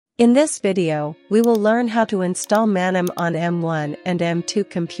In this video, we will learn how to install Manim on M1 and M2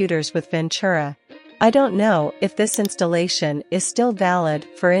 computers with Ventura. I don't know if this installation is still valid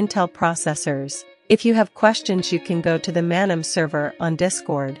for Intel processors. If you have questions, you can go to the Manim server on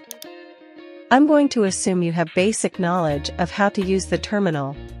Discord. I'm going to assume you have basic knowledge of how to use the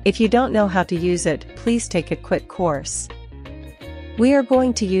terminal. If you don't know how to use it, please take a quick course. We are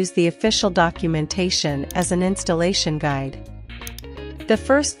going to use the official documentation as an installation guide. The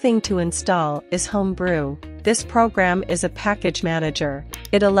first thing to install is Homebrew. This program is a package manager.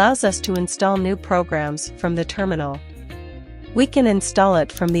 It allows us to install new programs from the terminal. We can install it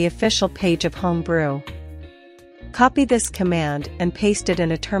from the official page of Homebrew. Copy this command and paste it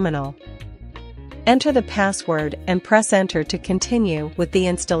in a terminal. Enter the password and press enter to continue with the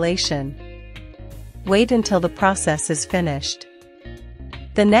installation. Wait until the process is finished.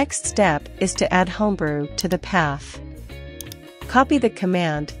 The next step is to add Homebrew to the path. Copy the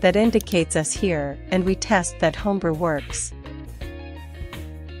command that indicates us here and we test that Homebrew works.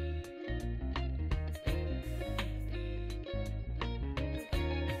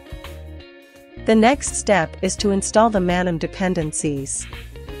 The next step is to install the Manim dependencies.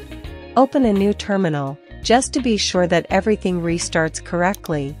 Open a new terminal, just to be sure that everything restarts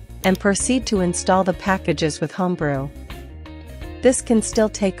correctly, and proceed to install the packages with Homebrew. This can still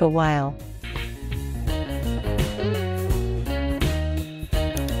take a while.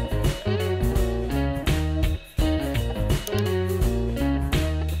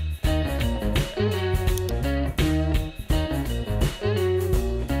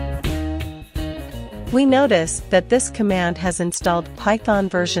 We notice that this command has installed Python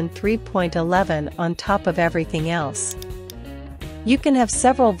version 3.11 on top of everything else. You can have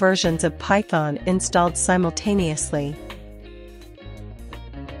several versions of Python installed simultaneously.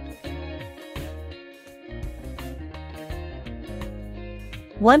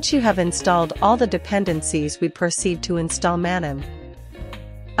 Once you have installed all the dependencies, we proceed to install Manim.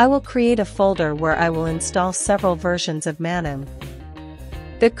 I will create a folder where I will install several versions of Manim.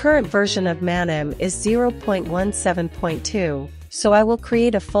 The current version of Manim is 0.17.2, so I will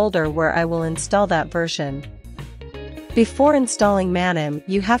create a folder where I will install that version. Before installing Manim,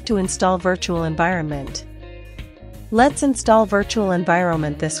 you have to install virtual environment. Let's install virtual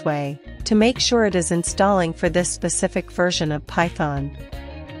environment this way, to make sure it is installing for this specific version of Python.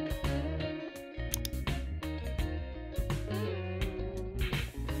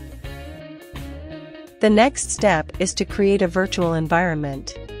 The next step is to create a virtual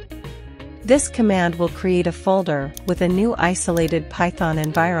environment. This command will create a folder with a new isolated Python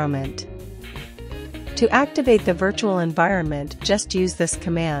environment. To activate the virtual environment, just use this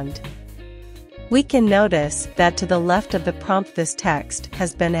command. We can notice that to the left of the prompt this text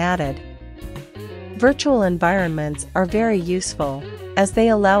has been added. Virtual environments are very useful, as they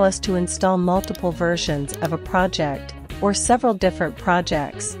allow us to install multiple versions of a project, or several different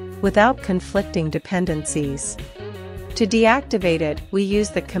projects, without conflicting dependencies. To deactivate it, we use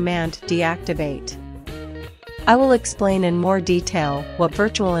the command deactivate. I will explain in more detail what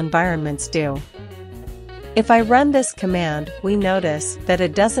virtual environments do. If I run this command, we notice that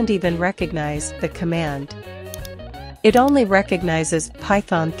it doesn't even recognize the command. It only recognizes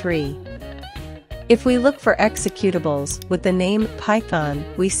Python 3. If we look for executables with the name Python,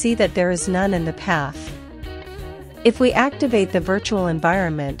 we see that there is none in the path. If we activate the virtual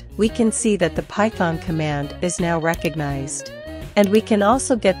environment, we can see that the Python command is now recognized. And we can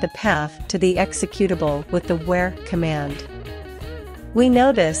also get the path to the executable with the where command. We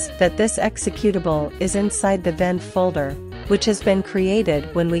notice that this executable is inside the ven folder, which has been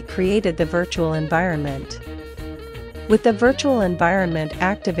created when we created the virtual environment. With the virtual environment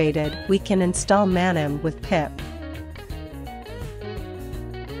activated, we can install Manim with pip.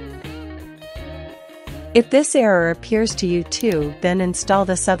 If this error appears to you too, then install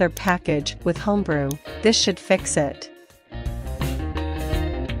this other package with Homebrew. This should fix it.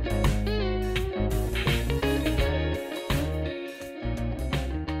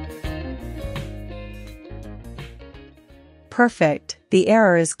 Perfect, the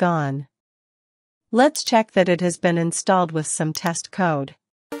error is gone. Let's check that it has been installed with some test code.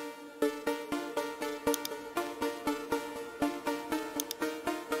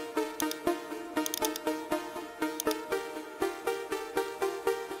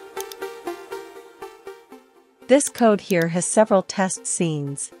 This code here has several test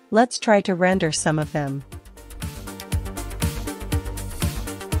scenes. Let's try to render some of them.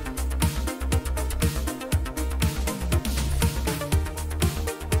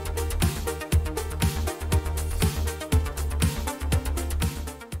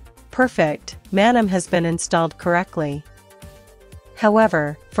 Perfect, Manim has been installed correctly.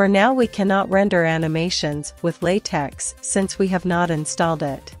 However, For now we cannot render animations with LaTeX since we have not installed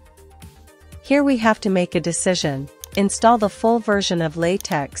it. Here we have to make a decision: install the full version of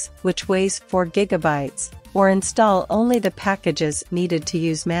LaTeX, which weighs 4 GB, or install only the packages needed to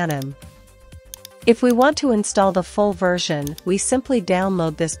use Manim. If we want to install the full version, we simply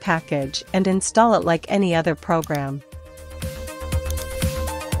download this package and install it like any other program.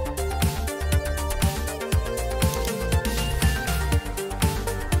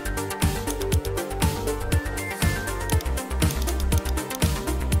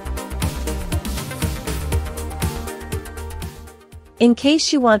 In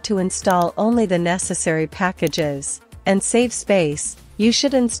case you want to install only the necessary packages and save space, you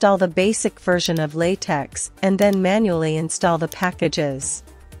should install the basic version of LaTeX and then manually install the packages.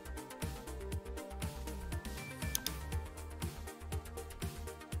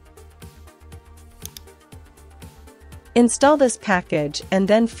 Install this package and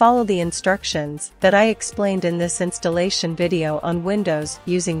then follow the instructions that I explained in this installation video on Windows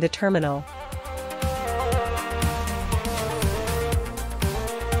using the terminal.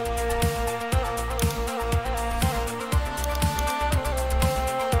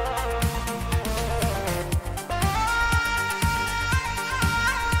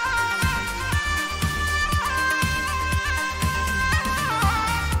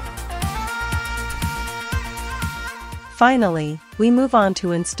 Finally, we move on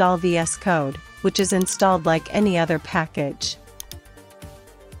to install VS Code, which is installed like any other package.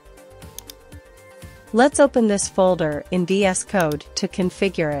 Let's open this folder in VS Code to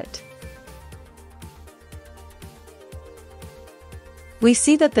configure it. We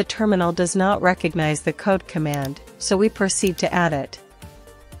see that the terminal does not recognize the code command, so we proceed to add it.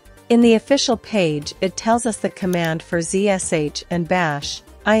 In the official page, it tells us the command for ZSH and bash.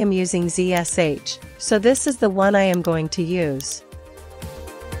 I am using ZSH, so this is the one I am going to use.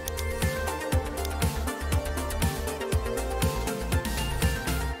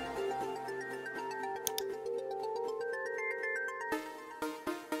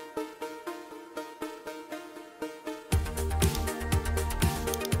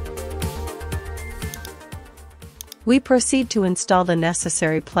 We proceed to install the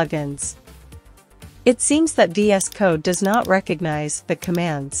necessary plugins. It seems that VS Code does not recognize the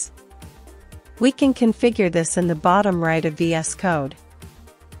commands. We can configure this in the bottom right of VS Code.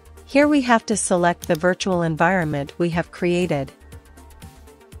 Here we have to select the virtual environment we have created.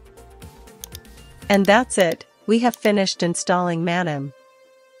 And that's it, we have finished installing Manim.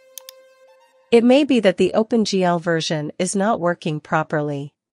 It may be that the OpenGL version is not working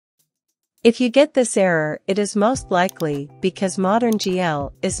properly. If you get this error, it is most likely because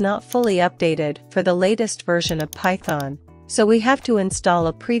ModernGL is not fully updated for the latest version of Python, so we have to install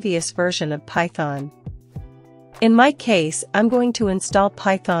a previous version of Python. In my case, I'm going to install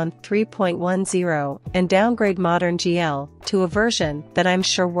Python 3.10 and downgrade ModernGL to a version that I'm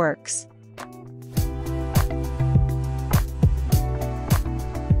sure works.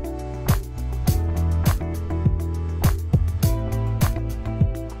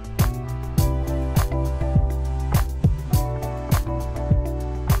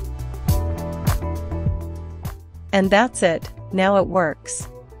 And that's it, now it works.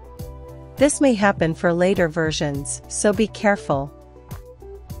 This may happen for later versions, so be careful.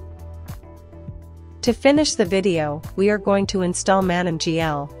 To finish the video, we are going to install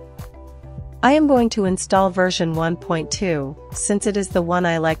ManimGL. I am going to install version 1.2, since it is the one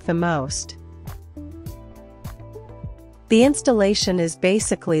I like the most. The installation is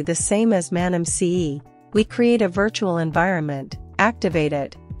basically the same as ManimCE. We create a virtual environment, activate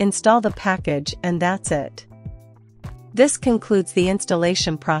it, install the package, and that's it. This concludes the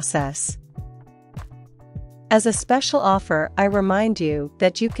installation process. As a special offer, I remind you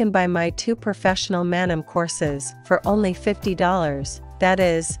that you can buy my 2 professional Manim courses for only $50, that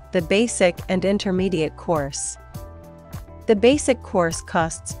is, the basic and intermediate course. The basic course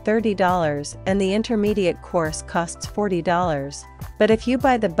costs $30 and the intermediate course costs $40, but if you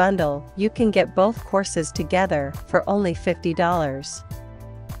buy the bundle, you can get both courses together for only $50.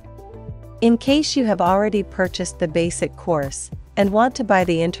 In case you have already purchased the basic course and want to buy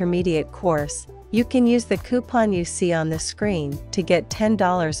the intermediate course, you can use the coupon you see on the screen to get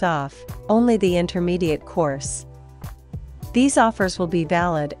 $10 off, only the intermediate course. These offers will be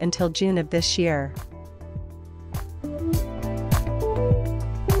valid until June of this year.